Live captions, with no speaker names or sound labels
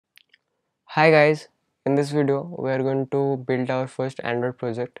Hi guys, in this video we are going to build our first Android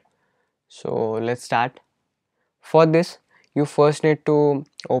project. So let's start. For this you first need to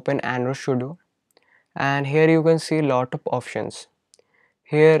open Android Studio, and here you can see lot of options.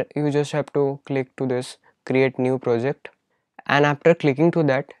 Here you just have to click to this create new project, and after clicking to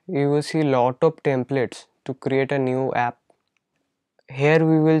that you will see lot of templates to create a new app. Here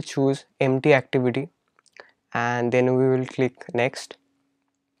we will choose empty activity and then we will click next,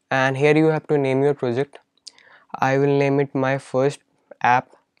 and here you have to name your project. I will name it my first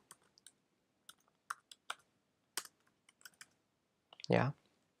app. Yeah,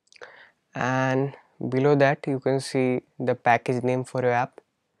 and below that you can see the package name for your app.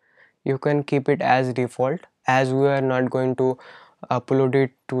 You can keep it as default as we are not going to upload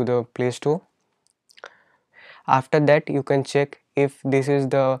it to the Play Store. After that you can check if this is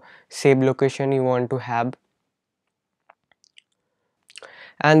the save location you want to have,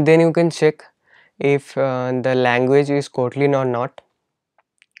 and then you can check if the language is Kotlin or not.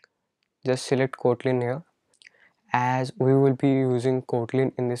 Just select Kotlin here as we will be using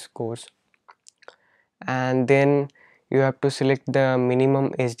Kotlin in this course, and then you have to select the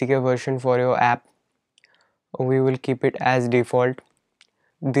minimum SDK version for your app. We will keep it as default.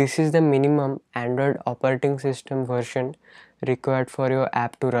 This is the minimum Android operating system version required for your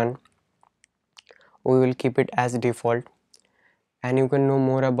app to run. We will keep it as default, and you can know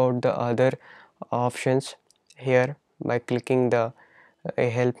more about the other options here by clicking the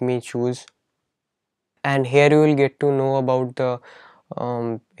help me choose, and here you will get to know about the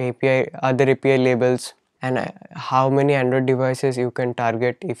API other API labels, and how many Android devices you can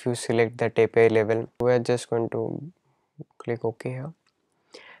target if you select that API label. We are just going to click OK here,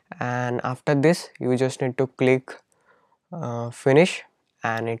 and after this you just need to click finish,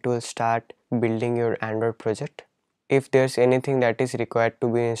 and it will start building your Android project. If there's anything that is required to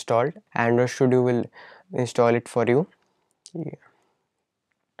be installed, Android Studio will install it for you. Yeah.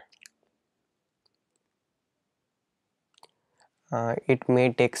 It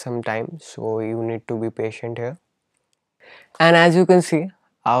may take some time, so you need to be patient here. And as you can see,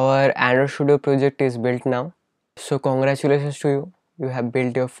 our Android Studio project is built now. So congratulations to you, you have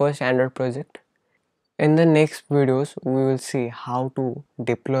built your first Android project. In the next videos we will see how to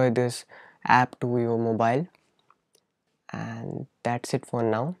deploy this app to your mobile, and that's it for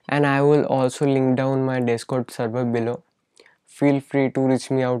now. And I will also link down my Discord server below. Feel free to reach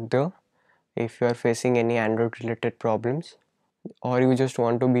me out there if you are facing any Android related problems, or you just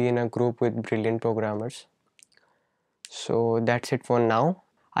want to be in a group with brilliant programmers. So that's it for now.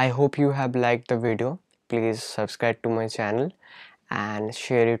 I hope you have liked the video. Please subscribe to my channel and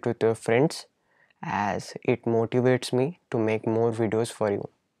share it with your friends, as it motivates me to make more videos for you.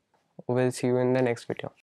 We'll see you in the next video.